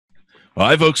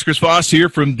Hi, folks. Chris Voss here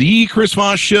from the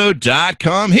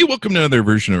ChrisVossShow.com. Hey, welcome to another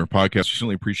version of our podcast. We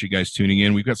certainly appreciate you guys tuning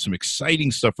in. We've got some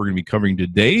exciting stuff we're going to be covering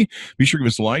today. Be sure to give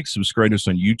us a like, subscribe to us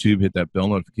on YouTube, hit that bell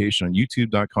notification on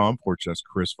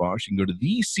youtube.com/Chris Voss. You can go to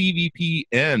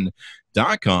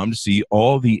thecvpn.com to see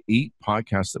all the 8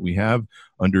 podcasts that we have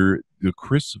under the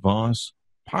Chris Voss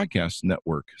Podcast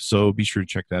Network. So be sure to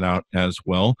check that out as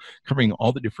well, covering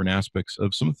all the different aspects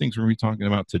of some of the things we're going to be talking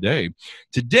about today.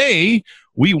 Today,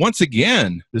 we once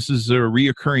again, this is a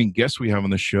reoccurring guest we have on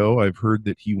the show. I've heard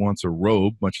that he wants a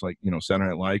robe, much like, Saturday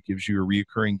Night Live gives you a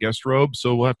reoccurring guest robe.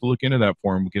 So we'll have to look into that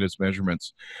for him, get his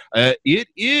measurements. It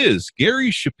is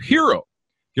Gary Shapiro.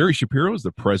 Gary Shapiro is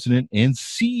the president and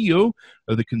CEO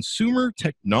of the Consumer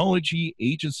Technology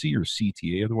Agency, or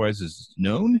CTA, otherwise as it's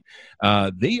known.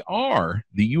 They are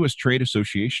the U.S. Trade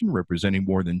Association, representing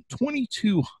more than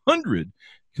 2,200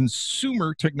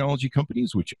 consumer technology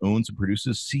companies, which owns and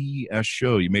produces CES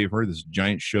show. You may have heard of this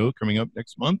giant show coming up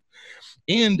next month.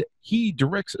 And he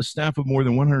directs a staff of more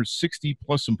than 160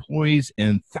 plus employees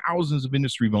and thousands of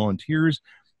industry volunteers,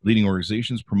 leading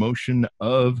organizations' promotion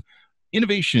of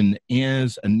innovation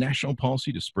as a national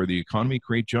policy to spur the economy,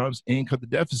 create jobs, and cut the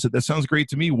deficit. That sounds great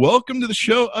to me. Welcome to the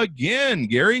show again,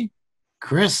 Gary.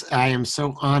 Chris, I am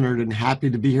so honored and happy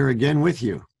to be here again with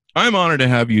you. I'm honored to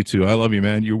have you too. I love you,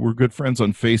 man. We're good friends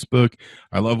on Facebook.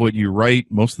 I love what you write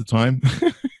most of the time.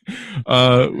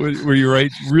 Where you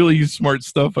write really smart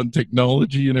stuff on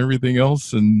technology and everything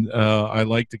else. And I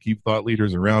like to keep thought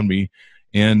leaders around me.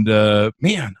 And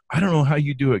man, I don't know how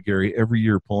you do it, Gary, every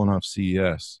year pulling off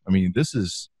CES. I mean, this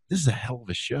is a hell of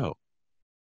a show.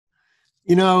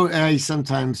 I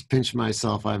sometimes pinch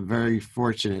myself. I'm very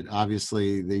fortunate.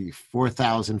 Obviously, the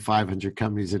 4,500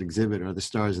 companies that exhibit are the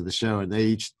stars of the show, and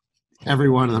every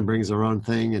one of them brings their own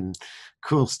thing and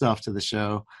cool stuff to the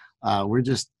show. We're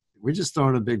just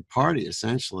throwing a big party,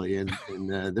 essentially, and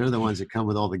they're the ones that come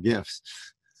with all the gifts.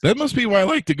 That must be why I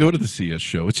like to go to the CES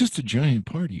show. It's just a giant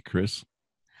party, Chris.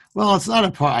 Well, it's not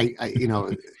a party.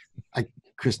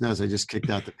 Chris knows I just kicked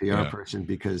out the PR person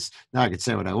because now I can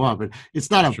say what I want, but it's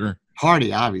not a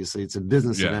party. Obviously, it's a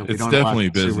business event. It's definitely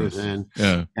business. And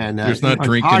there's not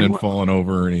drinking and falling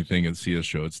over or anything at CES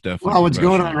show. It's definitely what's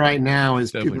going on right now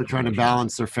is people are trying to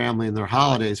balance their family and their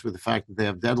holidays with the fact that they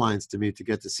have deadlines to meet to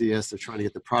get to CES. They're trying to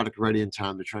get the product ready in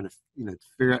time. They're trying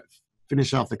to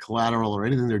finish off the collateral or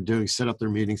anything they're doing, set up their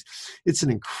meetings. It's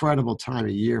an incredible time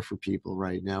of year for people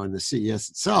right now. And the CES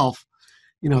itself,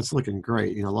 it's looking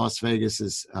great. Las Vegas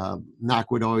is knock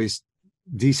wood, always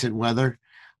decent weather.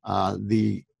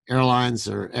 The airlines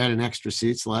are adding extra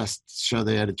seats. Last show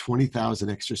they added 20,000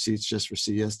 extra seats just for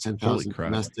CES, 10,000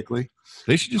 domestically.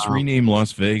 They should just rename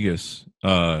Las Vegas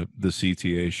the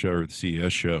CTA show or the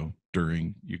CES show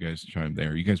during you guys' time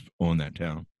there. You guys own that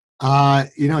town.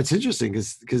 It's interesting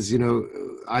because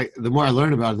the more I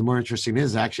learn about it, the more interesting it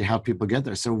is actually how people get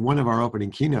there. So one of our opening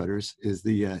keynoters is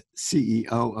the CEO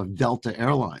of Delta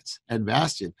Airlines, Ed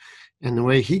Bastian. And the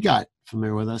way he got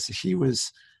familiar with us, he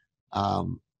was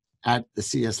at the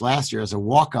CES last year as a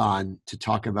walk-on to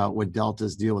talk about what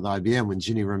Delta's deal with IBM when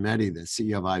Ginny Rometty, the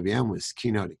CEO of IBM, was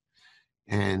keynoting.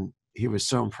 And he was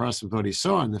so impressed with what he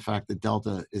saw and the fact that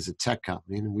Delta is a tech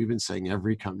company. And we've been saying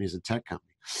every company is a tech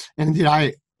company. And indeed,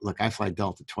 I fly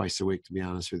Delta twice a week, to be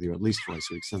honest with you, at least twice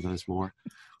a week, sometimes more.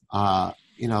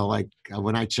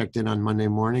 When I checked in on Monday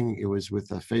morning, it was with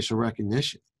facial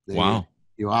recognition. Wow.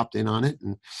 You opt in on it,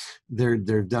 and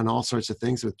they've done all sorts of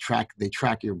things they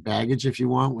track your baggage if you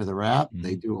want with their app. Mm-hmm.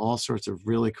 They do all sorts of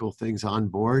really cool things on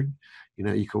board.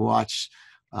 You can watch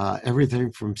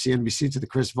everything from CNBC to the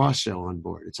Chris Voss Show on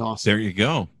board. It's awesome. There you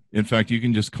go. In fact, you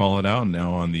can just call it out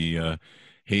now on the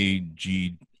Hey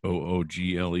Google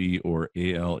or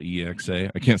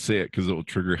Alexa. I can't say it because it will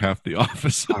trigger half the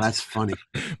office. Oh, that's funny.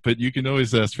 But you can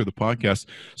always ask for the podcast.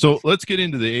 So let's get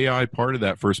into the AI part of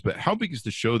that first. But how big is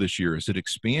the show this year? Is it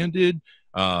expanded?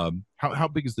 How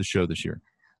big is the show this year?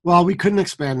 Well, we couldn't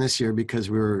expand this year because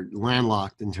we were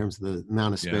landlocked in terms of the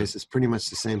amount of space. It's pretty much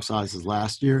the same size as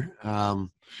last year.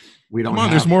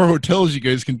 There's more hotels you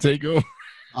guys can take over.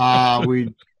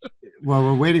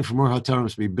 We're waiting for more hotel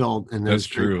rooms to be built, and there's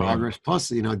great progress.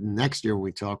 Plus, next year when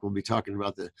we talk, we'll be talking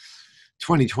about the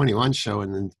 2021 show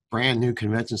and the brand new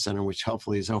convention center, which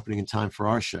hopefully is opening in time for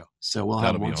our show. So we'll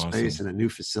have more space and a new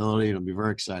facility. It'll be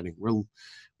very exciting. We've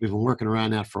been working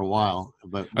around that for a while,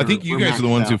 but I think you guys are the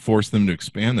ones who forced them to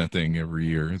expand that thing every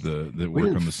year. The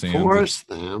work on the sand. We didn't force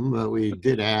them, but we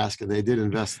did ask, and they did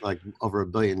invest like over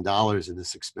 $1 billion in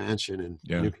this expansion and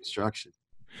new construction.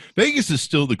 Vegas is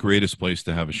still the greatest place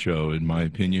to have a show, in my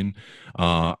opinion.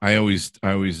 I always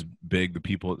beg the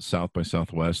people at South by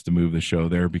Southwest to move the show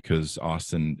there because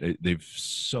Austin, they've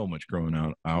so much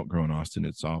outgrown Austin.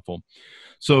 It's awful.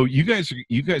 So you guys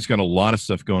got a lot of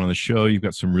stuff going on the show. You've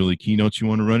got some really keynotes. You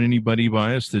want to run anybody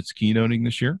by us that's keynoting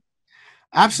this year?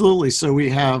 Absolutely. So we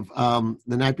have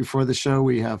the night before the show,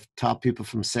 we have top people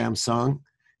from Samsung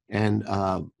and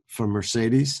from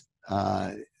Mercedes.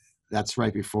 That's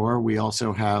right before. We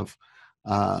also have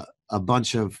a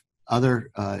bunch of other.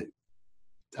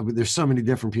 There's so many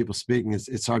different people speaking.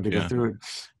 It's hard to go through it.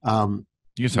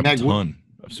 You guys have a ton.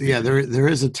 There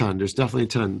is a ton. There's definitely a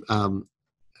ton.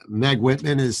 Meg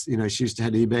Whitman is, she used to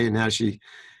head eBay, and now she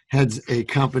heads a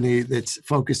company that's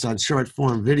focused on short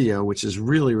form video, which is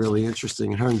really, really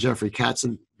interesting. Her and Jeffrey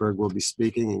Katzenberg will be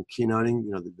speaking and keynoting,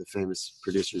 the famous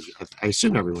producers. I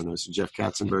assume everyone knows who Jeff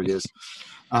Katzenberg is.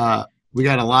 We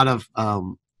got a lot of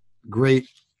great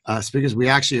speakers. We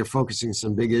actually are focusing on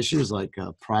some big issues like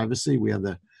privacy. We have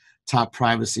the top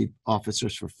privacy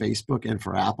officers for Facebook and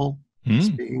for Apple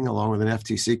speaking, along with an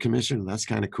FTC commissioner. That's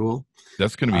kind of cool.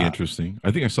 That's going to be interesting.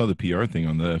 I think I saw the PR thing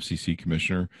on the FCC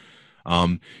commissioner.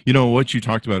 What you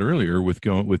talked about earlier with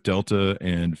Delta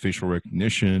and facial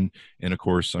recognition, and of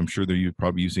course, I'm sure that you're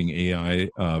probably using AI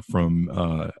from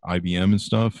IBM and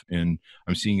stuff. And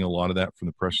I'm seeing a lot of that from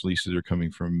the press releases that are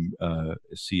coming from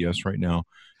CES right now.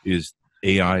 Is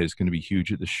AI is going to be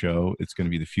huge at the show. It's going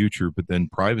to be the future, but then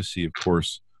privacy, of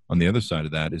course, on the other side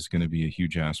of that is going to be a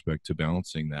huge aspect to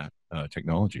balancing that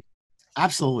technology.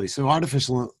 Absolutely. So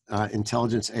artificial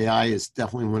intelligence, AI, is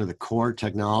definitely one of the core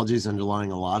technologies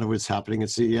underlying a lot of what's happening at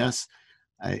CES.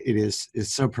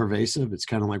 It's so pervasive. It's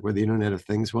kind of like where the Internet of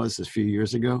Things was a few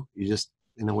years ago.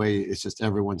 In a way, it's just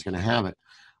everyone's going to have it.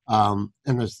 And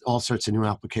there's all sorts of new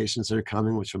applications that are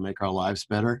coming, which will make our lives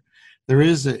better.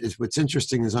 What's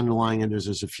interesting is underlying it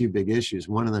there's a few big issues.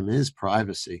 One of them is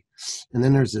privacy. And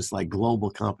then there's this like global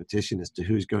competition as to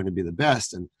who's going to be the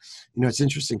best. And, it's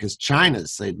interesting because China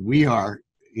said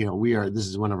this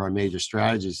is one of our major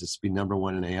strategies is to be number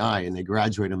one in AI. And they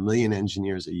graduate 1 million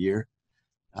engineers a year.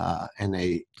 And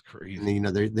they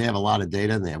have a lot of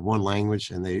data, and they have one language,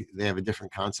 and they have a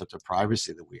different concept of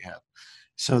privacy than we have.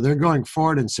 So they're going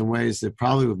forward in some ways that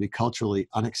probably would be culturally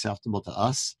unacceptable to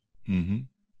us. Mm-hmm.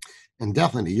 And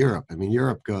definitely to Europe. I mean,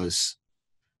 Europe goes.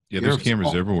 Yeah, there's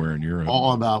cameras everywhere in Europe.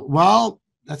 All about,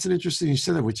 that's an interesting you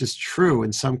said that, which is true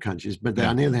in some countries. But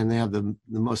on the other hand, they have the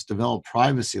most developed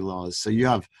privacy laws. So you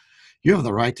have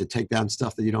the right to take down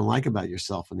stuff that you don't like about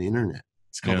yourself on the internet.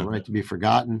 It's called the right to be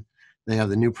forgotten. They have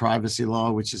the new privacy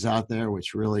law, which is out there,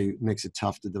 which really makes it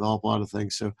tough to develop a lot of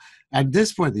things. So at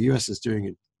this point, the U.S. is doing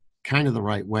it kind of the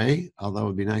right way, although it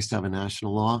would be nice to have a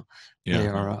national law. Yeah. They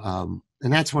are,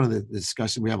 and that's one of the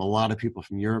discussions. We have a lot of people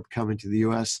from Europe coming to the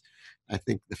U.S. I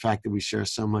think the fact that we share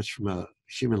so much from a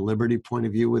human liberty point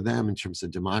of view with them in terms of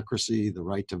democracy, the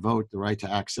right to vote, the right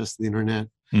to access the internet,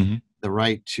 the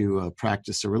right to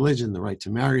practice a religion, the right to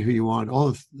marry who you want, all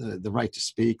of the right to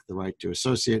speak, the right to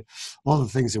associate, all the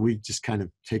things that we just kind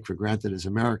of take for granted as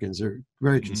Americans are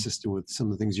very consistent with some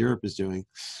of the things Europe is doing.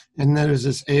 And then there's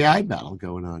this AI battle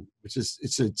going on, which is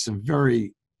it's a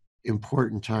very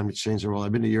important time to change the world.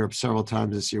 I've been to Europe several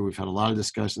times this year. We've had a lot of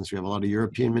discussions. We have a lot of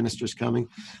European ministers coming.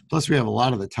 Plus, we have a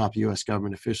lot of the top U.S.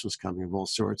 government officials coming of all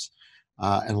sorts.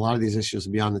 And a lot of these issues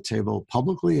will be on the table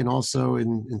publicly and also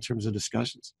in terms of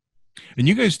discussions. And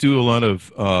you guys do a lot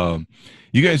of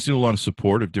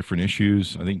support of different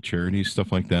issues. I think charities,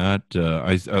 stuff like that.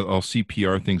 I'll see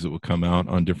PR things that will come out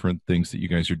on different things that you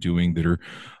guys are doing that are,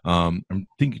 I'm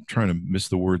trying to miss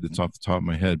the word that's off the top of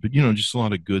my head, but just a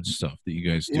lot of good stuff that you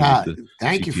guys do. Yeah,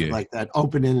 thank you for that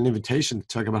open-ended invitation to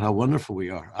talk about how wonderful we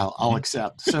are. I'll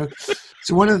accept. So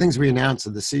one of the things we announced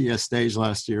at the CES stage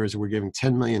last year is we're giving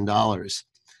 $10 million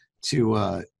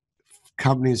to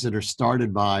companies that are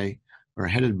started by or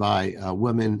headed by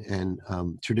women and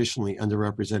traditionally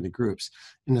underrepresented groups.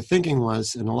 And the thinking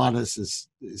was, and a lot of this is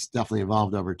definitely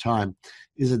evolved over time,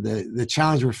 is that the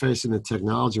challenge we're facing in the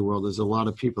technology world is a lot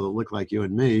of people that look like you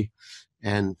and me.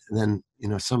 And then,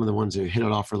 some of the ones who hit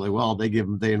it off really well, they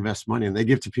invest money and they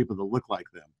give to people that look like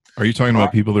them. Are you talking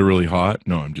about people that are really hot?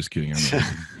 No, I'm just kidding.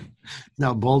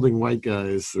 Now, balding white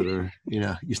guys that are,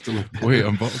 used to look better. Wait,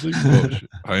 I'm balding? Oh,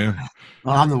 I am.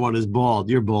 Well, I'm the one who's bald.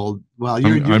 You're bald. Well,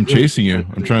 I'm chasing you.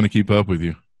 I'm trying to keep up with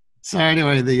you. So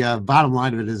anyway, the bottom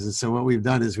line of it is, so what we've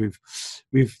done is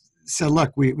we've said,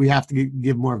 look, we have to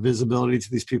give more visibility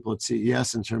to these people at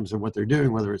CES in terms of what they're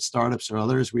doing, whether it's startups or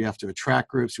others. We have to attract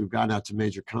groups. We've gone out to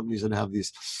major companies that have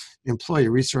these employee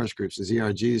resource groups, these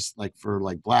ERGs, like for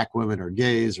Black women or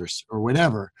gays or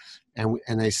whatever. And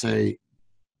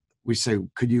we say,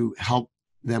 could you help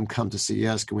them come to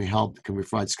CES? Can we help? Can we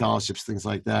provide scholarships, things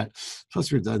like that?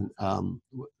 Plus, we've done,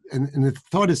 and the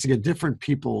thought is to get different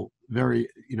people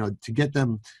to get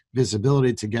them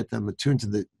visibility, to get them attuned to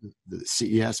the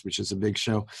CES, which is a big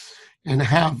show, and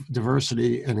have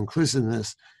diversity and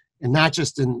inclusiveness, and not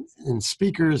just in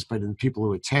speakers, but in people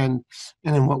who attend,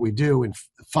 and in what we do in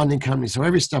funding companies. So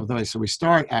every step of the way. So we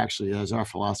start, actually, as our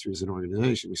philosophy as an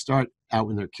organization, we start out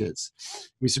when they're kids.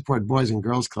 We support boys and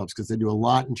girls clubs because they do a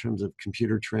lot in terms of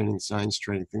computer training, science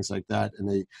training, things like that.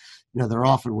 And they're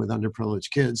often with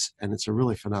underprivileged kids, and it's a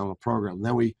really phenomenal program.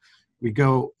 Then we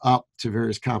go up to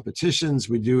various competitions.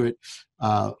 We do it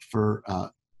for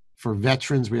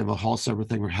veterans. We have a whole separate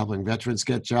thing. We're helping veterans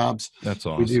get jobs. That's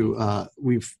awesome.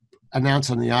 We've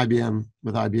announced on the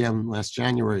IBM last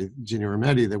January, Ginny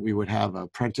Rometty, that we would have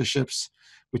apprenticeships,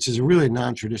 which is a really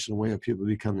non-traditional way of people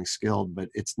becoming skilled, but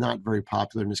it's not very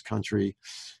popular in this country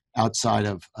outside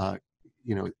of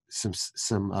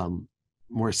some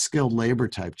more skilled labor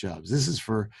type jobs. This is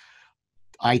for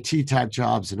IT type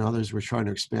jobs and others we're trying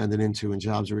to expand it into, and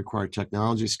jobs that require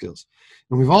technology skills.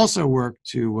 And we've also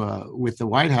worked with the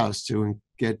White House to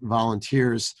get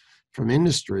volunteers from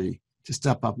industry to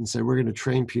step up and say, we're going to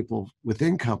train people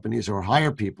within companies or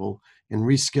hire people and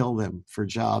reskill them for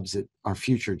jobs that are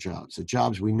future jobs, the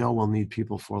jobs we know we'll need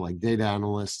people for, like data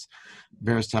analysts,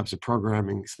 various types of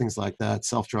programming, things like that,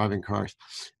 self-driving cars.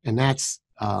 And that's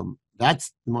the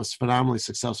most phenomenally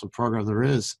successful program there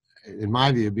is, in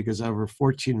my view, because over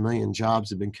 14 million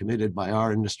jobs have been committed by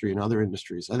our industry and other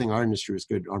industries. I think our industry was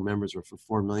good. Our members were for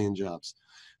 4 million jobs.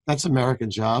 That's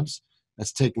American jobs.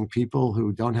 That's taking people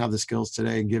who don't have the skills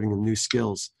today and giving them new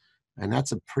skills. And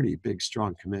that's a pretty big,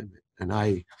 strong commitment. And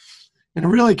it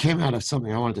really came out of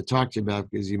something I wanted to talk to you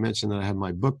about, because you mentioned that I had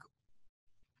my book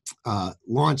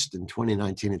launched in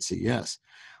 2019 at CES.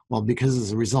 Well, because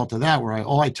as a result of that, where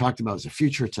all I talked about was the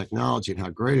future of technology and how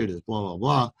great it is, blah, blah,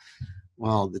 blah.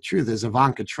 Well, the truth is,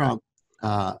 Ivanka Trump,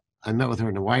 I met with her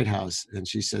in the White House, and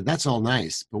she said, that's all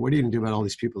nice, but what are you going to do about all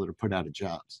these people that are put out of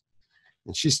jobs?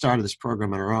 And she started this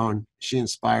program on her own. She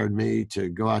inspired me to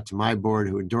go out to my board,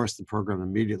 who endorsed the program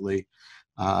immediately.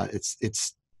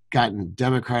 It's gotten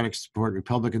Democratic support,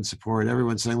 Republican support,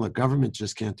 everyone saying, look, government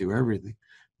just can't do everything.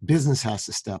 Business has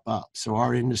to step up. So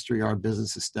our industry, our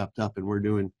business has stepped up, and we're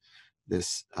doing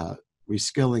this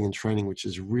reskilling and training, which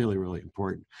is really, really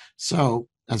important. So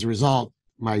as a result,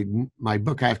 my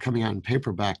book I have coming out in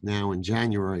paperback now in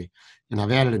January, and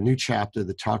I've added a new chapter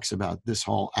that talks about this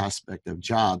whole aspect of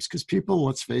jobs, because people,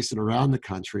 let's face it, around the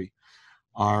country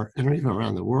and even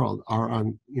around the world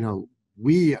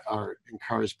we are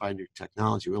encouraged by new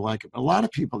technology. We like it. But a lot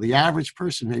of people, the average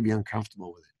person, may be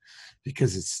uncomfortable with it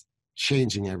because it's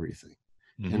changing everything.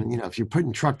 Mm-hmm. And, if you're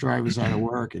putting truck drivers out of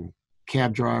work and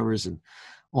cab drivers and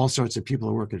all sorts of people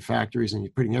who work in factories, and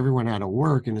you're putting everyone out of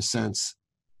work, in a sense,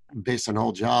 based on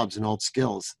old jobs and old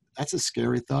skills, that's a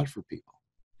scary thought for people.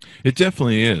 It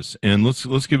definitely is. And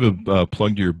let's give a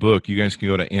plug to your book. You guys can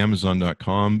go to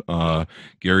amzn.to.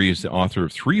 Gary is the author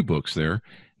of 3 books there: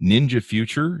 Ninja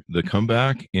Future, The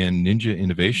Comeback, and Ninja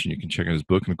Innovation. You can check out his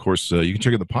book. And of course, you can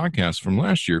check out the podcast from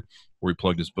last year where he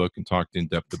plugged his book and talked in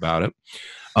depth about it.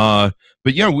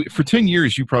 But yeah, for 10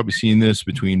 years, you've probably seen this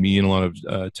between me and a lot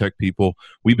of tech people.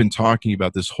 We've been talking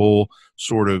about this whole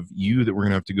sort of that we're going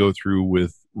to have to go through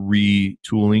with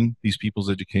retooling these people's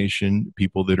education,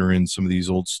 people that are in some of these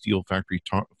old steel factory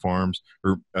farms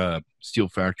or steel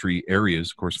factory areas.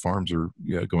 Of course, farms are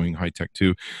going high tech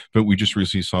too. But we just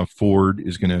recently saw Ford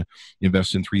is going to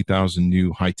invest in 3,000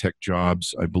 new high tech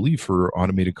jobs, I believe, for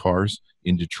automated cars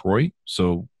in Detroit.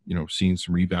 So, seeing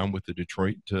some rebound with the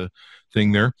Detroit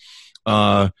thing there.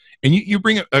 And you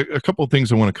bring up a couple of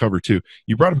things I want to cover too.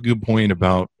 You brought up a good point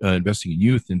about investing in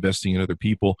youth, investing in other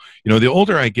people. The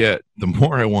older I get, the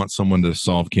more I want someone to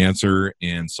solve cancer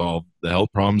and solve the health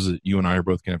problems that you and I are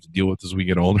both going to have to deal with as we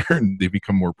get older and they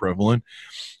become more prevalent.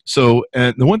 So,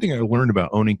 and the one thing I learned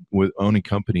about owning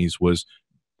companies was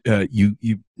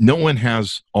no one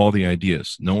has all the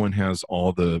ideas. No one has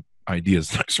all the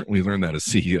ideas. I certainly learned that as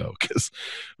CEO, because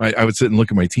I would sit and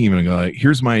look at my team and go,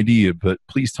 here's my idea, but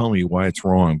please tell me why it's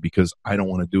wrong, because I don't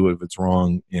want to do it if it's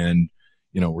wrong, and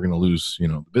we're going to lose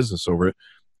the business over it.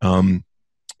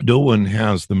 No one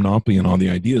has the monopoly on all the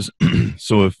ideas.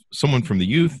 So if someone from the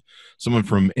youth, someone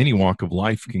from any walk of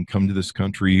life can come to this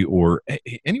country or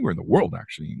anywhere in the world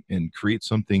actually and create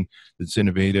something that's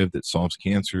innovative, that solves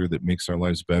cancer, that makes our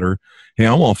lives better, hey,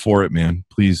 I'm all for it, man.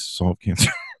 Please solve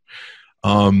cancer.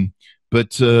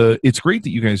 But it's great that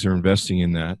you guys are investing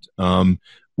in that.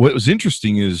 What was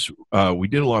interesting is we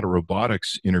did a lot of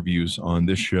robotics interviews on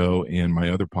this show and my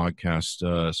other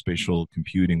podcast, Spatial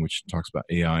Computing, which talks about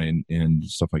AI and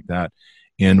stuff like that.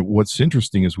 And what's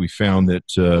interesting is we found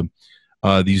that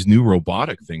these new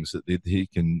robotic things that they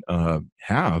can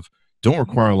have don't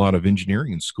require a lot of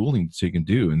engineering and schooling that they can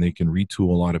do, and they can retool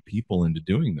a lot of people into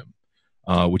doing them,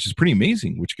 which is pretty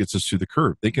amazing, which gets us through the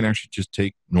curve. They can actually just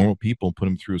take normal people and put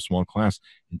them through a small class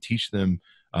and teach them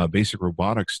basic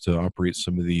robotics to operate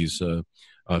some of these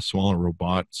smaller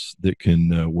robots that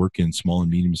can work in small and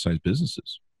medium-sized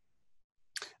businesses.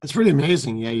 It's pretty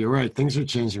amazing. Yeah, you're right. Things are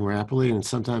changing rapidly, and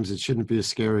sometimes it shouldn't be as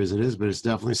scary as it is, but it's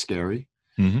definitely scary.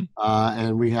 Mm-hmm.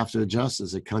 And we have to adjust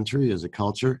as a country, as a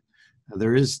culture.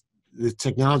 The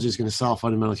technology is going to solve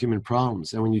fundamental human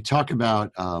problems. And when you talk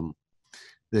about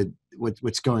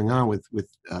what's going on with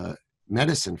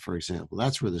medicine, for example,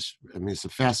 that's where it's the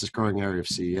fastest growing area of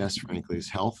CES, frankly, is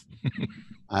health.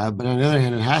 But on the other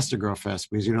hand, it has to grow fast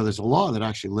because, there's a law that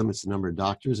actually limits the number of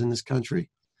doctors in this country.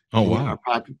 Oh, wow.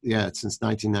 Since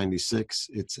 1996.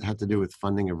 It's had to do with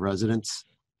funding of residential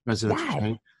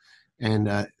training.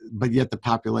 And but yet the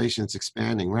population is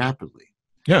expanding rapidly.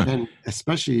 Yeah. And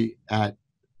especially at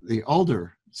the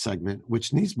older segment,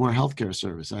 which needs more healthcare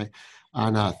service.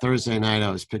 On Thursday night,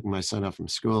 I was picking my son up from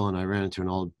school, and I ran into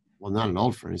not an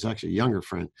old friend, he's actually a younger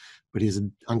friend, but he's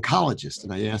an oncologist.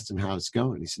 And I asked him how it's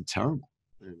going. He said, terrible.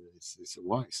 And he said,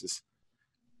 why? He says,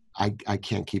 I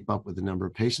can't keep up with the number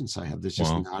of patients I have. There's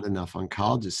just not enough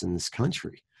oncologists in this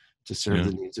country to serve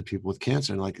the needs of people with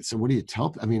cancer. And so what do you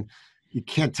tell? I mean, you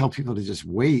can't tell people to just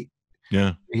wait.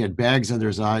 Yeah. He had bags under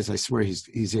his eyes. I swear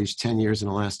he's aged 10 years in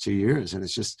the last 2 years. And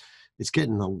it's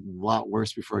getting a lot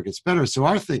worse before it gets better. So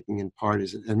our thinking in part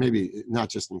is, and maybe not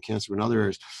just in cancer, but in other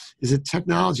areas, is that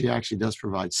technology actually does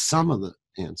provide some of the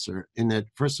answer in that,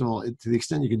 first of all, to the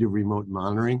extent you can do remote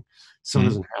monitoring, someone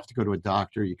doesn't have to go to a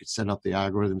doctor. You could set up the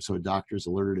algorithm so a doctor is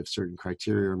alerted if certain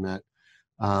criteria are met.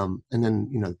 And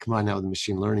then, combine that with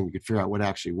machine learning, you could figure out what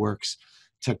actually works.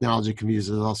 Technology can be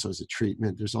used also as a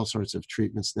treatment. There's all sorts of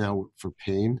treatments now for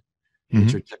pain,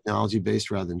 which are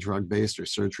technology-based rather than drug-based or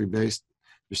surgery-based.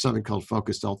 There's something called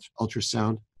focused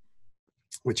ultrasound,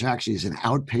 which actually is an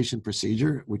outpatient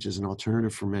procedure, which is an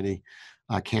alternative for many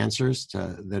cancers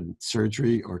than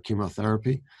surgery or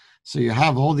chemotherapy. So you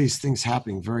have all these things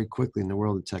happening very quickly in the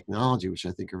world of technology, which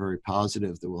I think are very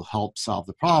positive that will help solve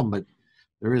the problem. But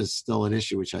there is still an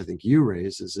issue, which I think you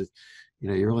raised, is that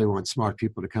you really want smart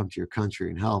people to come to your country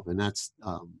and help. And that's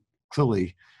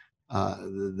clearly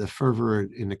the fervor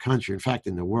in the country, in fact,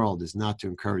 in the world, is not to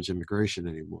encourage immigration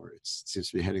anymore. It seems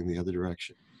to be heading the other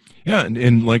direction. Yeah,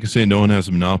 and like I say, no one has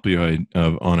a monopoly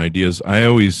on ideas. I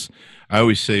always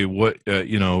say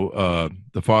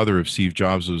the father of Steve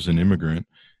Jobs was an immigrant,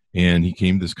 and he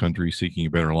came to this country seeking a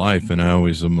better life. And I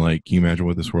always am like, can you imagine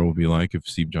what this world would be like if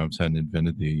Steve Jobs hadn't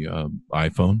invented the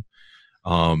iPhone?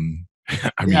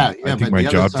 I think my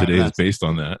job today is based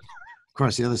on that. Of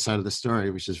course, the other side of the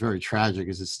story, which is very tragic,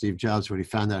 is that Steve Jobs, when he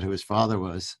found out who his father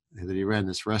was, that he ran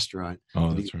this restaurant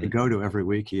that he would go to every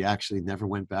week, he actually never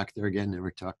went back there again,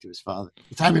 never talked to his father.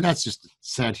 I mean, that's just a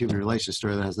sad human relation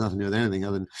story that has nothing to do with anything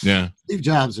other than Steve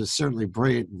Jobs was certainly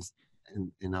brilliant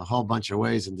in a whole bunch of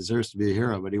ways and deserves to be a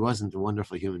hero, but he wasn't a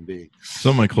wonderful human being.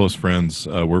 Some of my close friends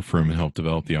work for him and helped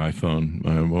develop the iPhone.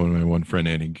 One friend,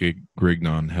 Andy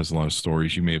Grignon, has a lot of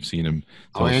stories. You may have seen him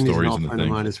tell stories in the thing. Of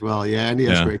mine as well. Yeah, Andy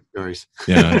has great stories.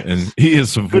 Yeah, and he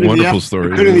has some wonderful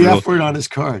stories. Including the F word on his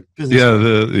card.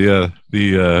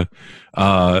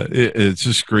 It's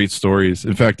just great stories.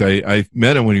 In fact, I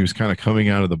met him when he was kind of coming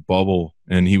out of the bubble,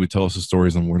 and he would tell us the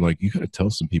stories, and we're like, you got to tell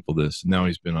some people this. And now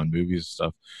he's been on movies and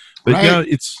stuff. But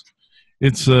it's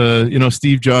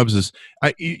Steve Jobs is.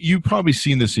 You've probably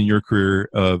seen this in your career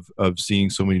of seeing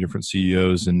so many different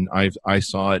CEOs, and I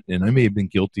saw it, and I may have been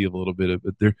guilty of a little bit of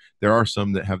it. There are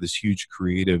some that have this huge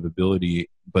creative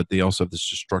ability, but they also have this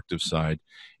destructive side,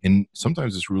 and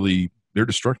sometimes it's really their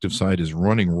destructive side is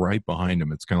running right behind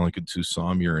them. It's kind of like a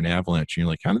tsunami or an avalanche, and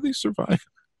you're like, how do they survive?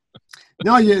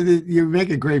 No, you make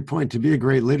a great point. To be a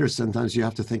great leader, sometimes you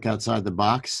have to think outside the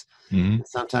box. Mm-hmm.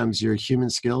 Sometimes your human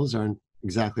skills aren't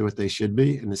exactly what they should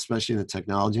be, and especially in the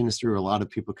technology industry where a lot of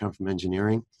people come from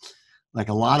engineering. Like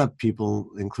a lot of people,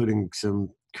 including some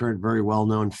current very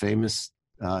well-known famous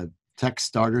tech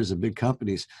starters of big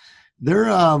companies, their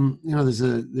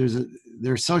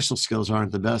social skills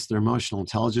aren't the best. Their emotional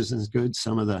intelligence is good.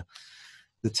 Some of the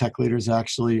tech leaders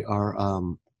actually are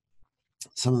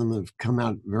some of them have come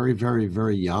out very, very,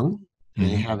 very young. Mm-hmm.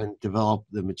 They haven't developed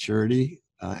the maturity.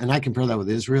 And I compare that with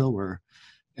Israel, where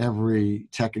every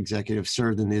tech executive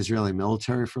served in the Israeli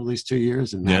military for at least 2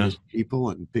 years and managed people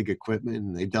and big equipment,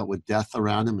 and they dealt with death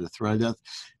around them and the threat of death.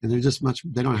 And they're just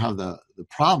they don't have the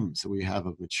problems that we have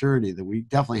of maturity that we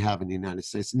definitely have in the United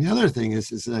States. And the other thing is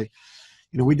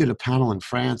we did a panel in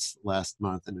France last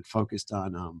month, and it focused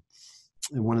on,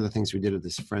 and one of the things we did at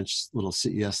this French little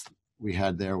CES we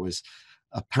had there was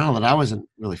a panel that I wasn't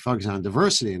really focused on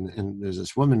diversity. And there's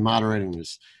this woman moderating,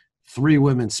 there's 3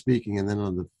 women speaking. And then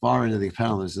on the far end of the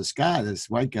panel, there's this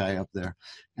white guy up there.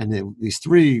 And these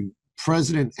 3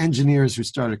 president engineers who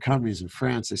started companies in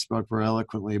France, they spoke very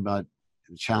eloquently about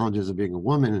the challenges of being a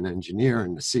woman, an engineer,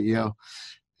 and a CEO.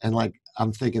 And like,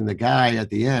 I'm thinking the guy at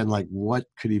the end, like, what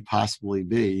could he possibly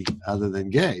be other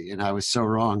than gay? And I was so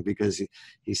wrong, because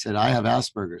he said, I have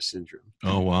Asperger's syndrome.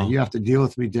 Oh, wow. And you have to deal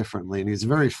with me differently. And he's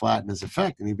very flat in his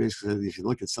effect. And he basically said, if you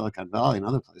look at Silicon Valley and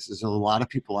other places, there's a lot of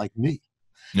people like me.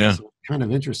 Yeah. So kind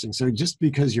of interesting. So just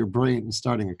because you're brilliant in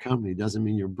starting a company doesn't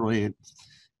mean you're brilliant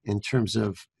in terms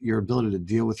of your ability to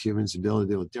deal with humans, ability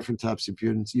to deal with different types of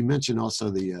humans. You mentioned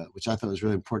also which I thought was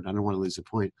really important. I don't want to lose the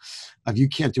point of, you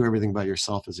can't do everything by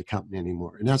yourself as a company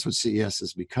anymore. And that's what CES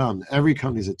has become. Every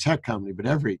company is a tech company, but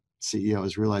every CEO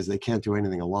has realized they can't do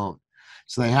anything alone.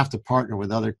 So they have to partner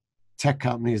with other tech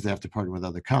companies. They have to partner with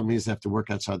other companies. They have to work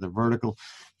outside the vertical.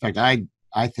 In fact,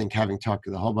 I think, having talked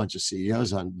to a whole bunch of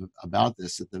CEOs about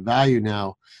this, that the value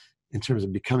now in terms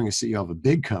of becoming a CEO of a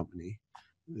big company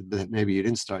that maybe you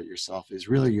didn't start yourself is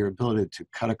really your ability to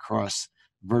cut across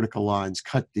vertical lines,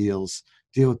 cut deals,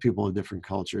 deal with people of different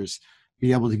cultures,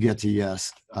 be able to get to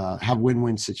yes, have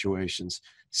win-win situations,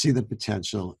 see the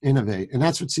potential, innovate. And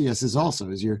that's what CES is also,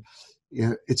 is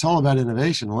it's all about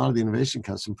innovation. A lot of the innovation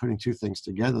comes from putting 2 things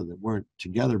together that weren't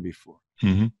together before.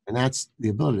 Mm-hmm. And that's the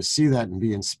ability to see that and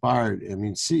be inspired. I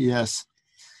mean, CES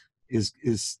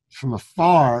is from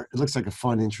afar, it looks like a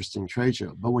fun, interesting trade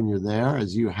show. But when you're there,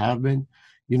 as you have been,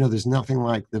 there's nothing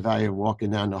like the value of walking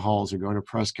down the halls or going to a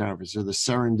press conference, or the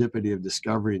serendipity of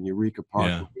discovery in Eureka Park.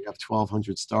 Yeah. Where we have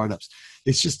 1,200 startups.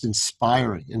 It's just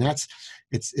inspiring. And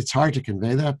it's hard to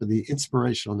convey that, but the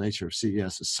inspirational nature of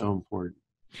CES is so important.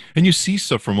 And you see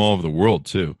stuff from all over the world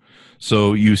too.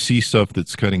 So you see stuff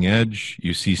that's cutting edge.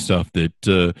 You see stuff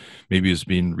that maybe has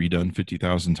been redone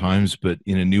 50,000 times, but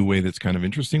in a new way that's kind of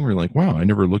interesting. We're like, wow, I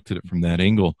never looked at it from that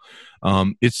angle.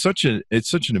 It's such an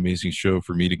amazing show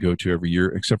for me to go to every year,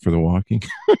 except for the walking.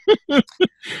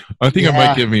 I think I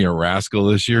might give me a rascal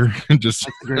this year. Just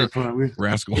that's a great point.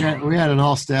 Rascal. We had an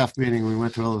all-staff meeting. We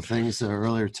went through all the things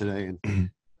earlier today, and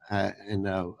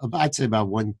I'd say about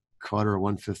 1/4 or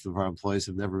 1/5 of our employees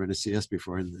have never been to CS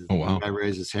before. And the guy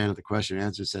raised his hand at the question and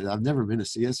answer, said, I've never been to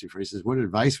CS before. He says, what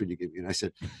advice would you give me? And I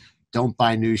said, don't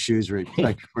buy new shoes right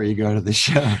before you go to the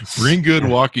show. Bring good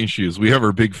walking shoes. We have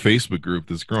our big Facebook group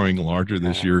that's growing larger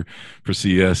this year for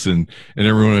CS, and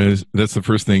everyone that's the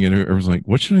first thing, and everyone's like,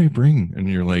 what should I bring? And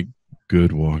you're like,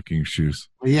 good walking shoes.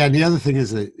 Well, yeah, and the other thing is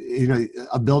that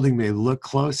a building may look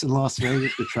close in Las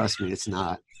Vegas, but trust me, it's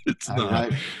not. It's not.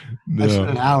 I spent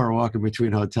an hour walking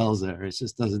between hotels there. It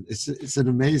just doesn't. It's an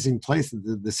amazing place.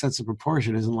 The sense of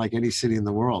proportion isn't like any city in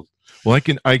the world. Well,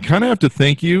 I kind of have to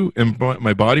thank you, and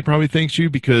my body probably thanks you,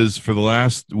 because for the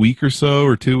last week or so,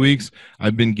 or 2 weeks,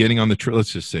 I've been getting on the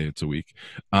let's just say it's a week.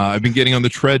 I've been getting on the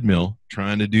treadmill,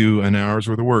 trying to do an hour's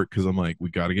worth of work, because I'm like,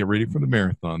 we got to get ready for the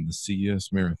marathon, the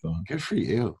CES marathon. Good for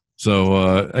you.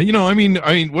 So, I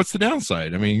mean, what's the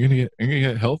downside? I mean, you're gonna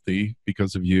get healthy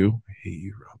because of you.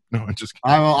 Hey, Rob. No, I'm just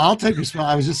kidding. I'll take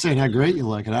responsibility. I was just saying how great you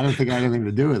look, and I don't think I had anything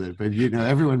to do with it. But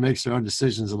everyone makes their own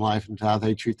decisions in life and how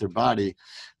they treat their body.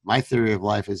 My theory of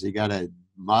life is you got to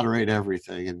moderate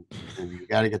everything, and you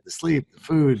got to get the sleep, the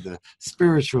food, the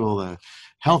spiritual, the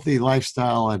healthy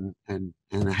lifestyle, and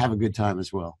have a good time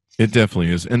as well. It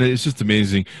definitely is, and it's just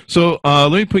amazing. So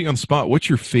let me put you on the spot. What's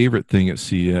your favorite thing at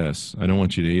CES? I don't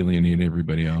want you to alienate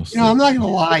everybody else. I'm not going to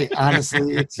lie.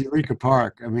 Honestly, it's Eureka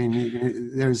Park. I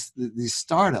mean, there's these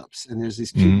startups, and there's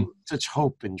these people with such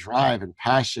hope and drive and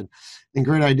passion and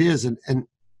great ideas, and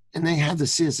they have the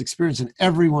CES experience, and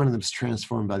every one of them is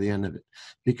transformed by the end of it,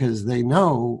 because they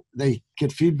know they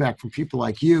get feedback from people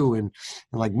like you, and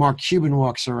like Mark Cuban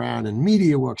walks around, and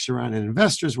media walks around, and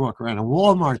investors walk around, and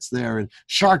Walmart's there, and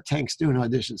Shark Tank's doing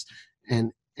auditions,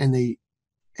 and they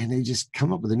just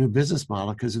come up with a new business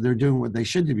model, because they're doing what they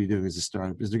should be doing as a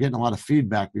startup, is they're getting a lot of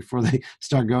feedback before they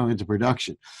start going into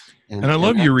production. And I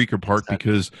love Eureka Park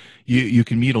because you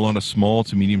can meet a lot of small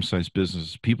to medium-sized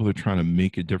businesses, people that are trying to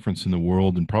make a difference in the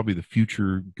world, and probably the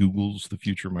future Googles, the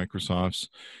future Microsofts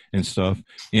and stuff.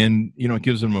 And, it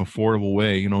gives them an affordable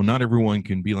way. Not everyone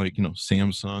can be like,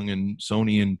 Samsung and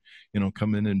Sony and,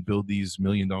 come in and build these $1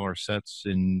 million sets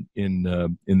in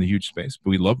the huge space. But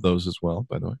we love those as well,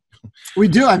 by the way. We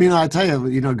do. I mean, I'll tell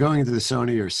you, going into the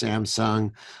Sony or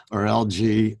Samsung or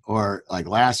LG, or like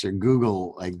last year,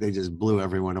 Google, like they just blew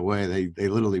everyone away. They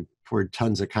literally poured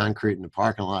tons of concrete in the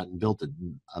parking lot and built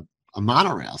a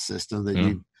monorail system that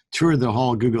you toured the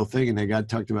whole Google thing, and they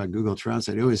talked about Google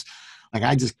Translate. It was like,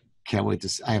 I just can't wait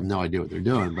to. I have no idea what they're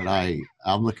doing, but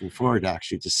I'm looking forward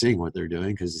actually to seeing what they're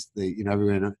doing, because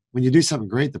everyone, when you do something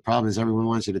great, the problem is everyone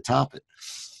wants you to top it.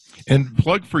 And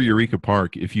plug for Eureka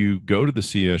Park. If you go to the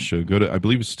CES show, I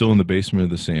believe it's still in the basement of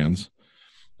the Sands.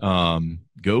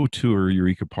 Go tour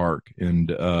Eureka Park, and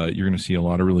you're going to see a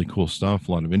lot of really cool stuff,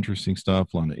 a lot of interesting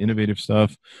stuff, a lot of innovative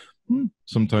stuff.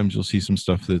 Sometimes you'll see some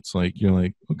stuff that's like, you're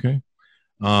like, okay.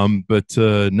 But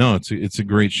no, it's a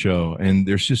great show, and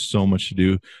there's just so much to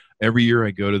do. Every year I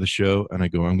go to the show and I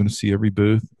go, I'm going to see every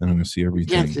booth and I'm going to see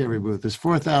everything. You can't see every booth. There's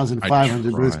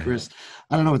 4,500 booths, Chris.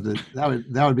 I don't know what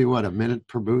that would be, what, a minute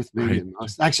per booth maybe?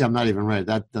 Actually, I'm not even right.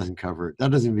 That doesn't cover it.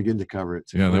 That doesn't begin to cover it.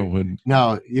 Yeah, that would.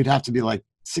 No, you'd have to be like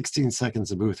 16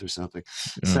 seconds a booth or something.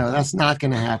 Yeah. So that's not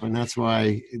going to happen. That's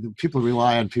why people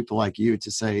rely on people like you to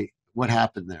say what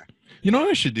happened there. You know what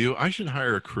I should do? I should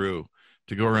hire a crew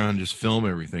to go around and just film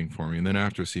everything for me, and then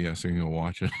after CES, I can go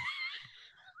watch it.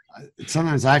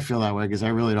 Sometimes I feel that way because I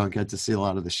really don't get to see a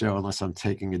lot of the show unless I'm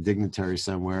taking a dignitary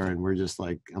somewhere, and we're just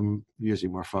like, I'm usually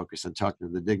more focused on talking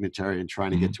to the dignitary and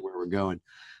trying to get to where we're going.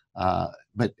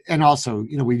 And also,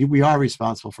 we are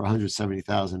responsible for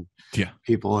 170,000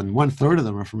 people, and 1/3 of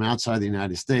them are from outside the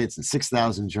United States, and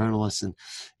 6,000 journalists. And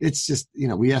it's just,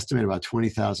 we estimate about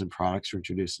 20,000 products were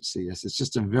introduced at CES. It's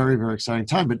just a very, very exciting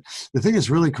time. But the thing that's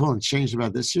really cool and changed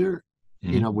about this year,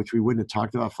 which we wouldn't have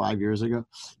talked about 5 years ago,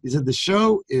 is that the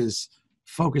show is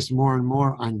focused more and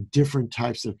more on different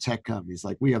types of tech companies.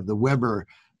 Like we have the Weber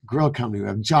Grill Company, we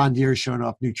have John Deere showing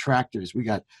off new tractors. We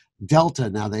got Delta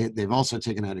now. They've also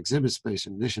taken out exhibit space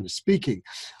in addition to speaking.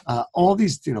 All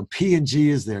these,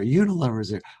 P&G is there, Unilever is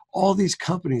there. All these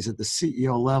companies at the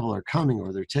CEO level are coming,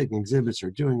 or they're taking exhibits, or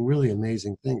doing really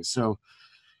amazing things. So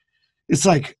it's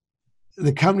like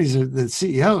the companies, the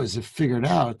CEOs have figured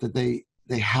out that they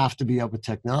have to be up with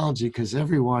technology, because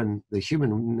everyone, the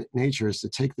human nature is to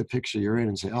take the picture you're in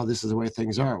and say, oh, this is the way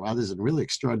things are. Wow, this is a really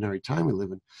extraordinary time we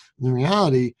live in. And the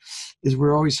reality is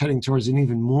we're always heading towards an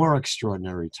even more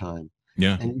extraordinary time.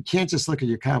 Yeah. And you can't just look at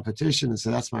your competition and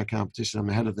say, that's my competition, I'm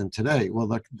ahead of them today. Well,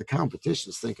 the competition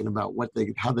is thinking about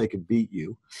how they could beat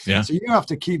you. Yeah. So you have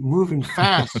to keep moving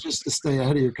fast just to stay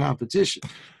ahead of your competition,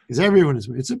 because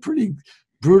it's a pretty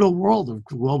brutal world of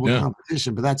global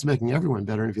competition, but that's making everyone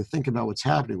better. And if you think about what's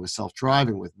happening with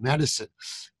self-driving, with medicine,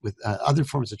 with other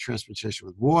forms of transportation,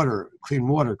 with water,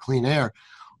 clean air,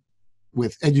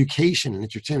 with education and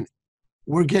entertainment,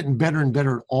 we're getting better and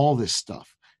better at all this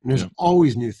stuff. And there's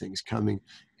always new things coming.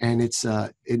 And it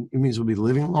means we'll be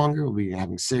living longer, we'll be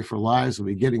having safer lives, we'll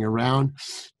be getting around.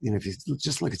 If you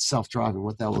just look at self-driving,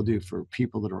 what that will do for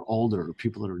people that are older or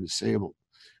people that are disabled.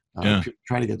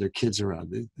 Trying to get their kids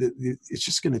around. It's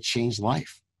just going to change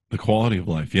life. The quality of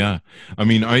life. Yeah. I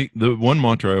mean, the one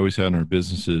mantra I always had in our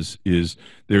businesses is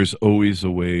there's always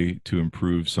a way to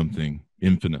improve something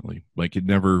infinitely. Like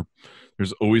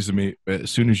there's always as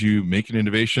soon as you make an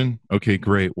innovation, okay,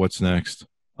 great. What's next?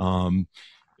 And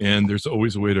there's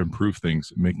always a way to improve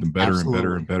things and make them better and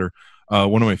better and better.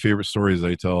 One of my favorite stories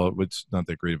I tell, it's not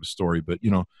that great of a story, but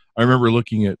I remember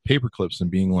looking at paper clips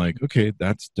and being like, okay,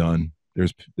 that's done.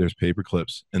 There's paper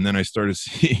clips. And then I started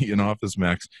seeing in Office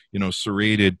Max,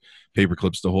 serrated paper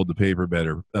clips to hold the paper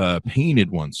better,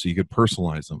 painted ones so you could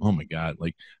personalize them. Oh my God.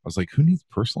 I was like, who needs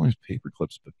personalized paper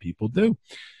clips? But people do.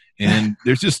 And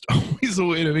there's just always a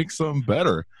way to make something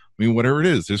better. I mean, whatever it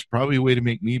is, there's probably a way to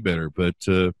make me better, but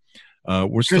we're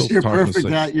still Chris, you're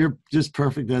perfect. You're just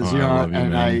perfect as you are.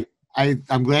 And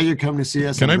I'm glad you're coming to see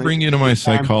us. Can I bring you to my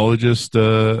psychologist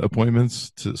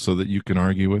appointments so that you can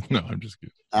argue with? No, I'm just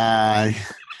kidding.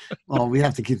 Well, we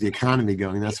have to keep the economy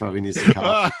going. That's why we need some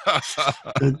coffee.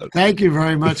 Thank you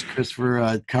very much, Chris,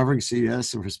 for covering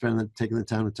CES and for taking the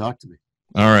time to talk to me.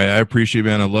 All right. I appreciate it,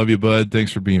 man. I love you, bud.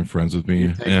 Thanks for being friends with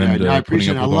me. And I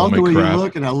appreciate it. I love the way you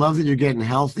look, and I love that you're getting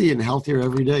healthy and healthier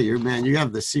every day. You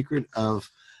have the secret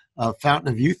of fountain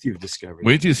of youth you've discovered.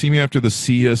 Wait till you see me after the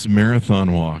CES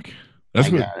marathon walk. I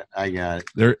got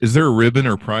it. Is there a ribbon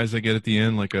or prize I get at the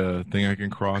end, like a thing I can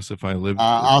cross if I live?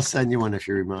 I'll send you one if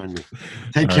you remind me.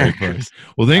 Take care, Chris.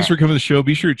 Well, thanks for coming to the show.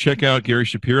 Be sure to check out Gary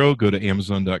Shapiro. Go to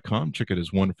amzn.to. Check out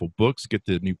his wonderful books. Get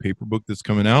the new paper book that's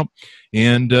coming out.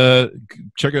 And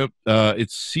check out,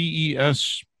 it's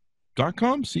CES.com,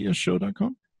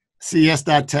 CESshow.com?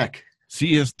 CES.tech.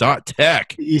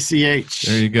 CES.tech. ECH.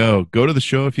 There you go. Go to the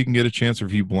show if you can get a chance, or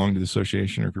if you belong to the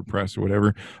association, or if you're press or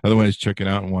whatever. Otherwise, check it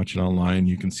out and watch it online.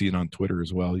 You can see it on Twitter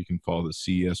as well. You can follow the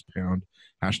CES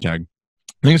 # hashtag.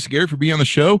 Thanks, Gary, for being on the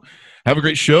show. Have a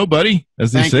great show, buddy,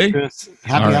 as they say. Chris.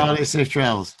 Happy holidays, safe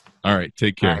travels. All right.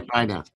 Take care. All right, bye now.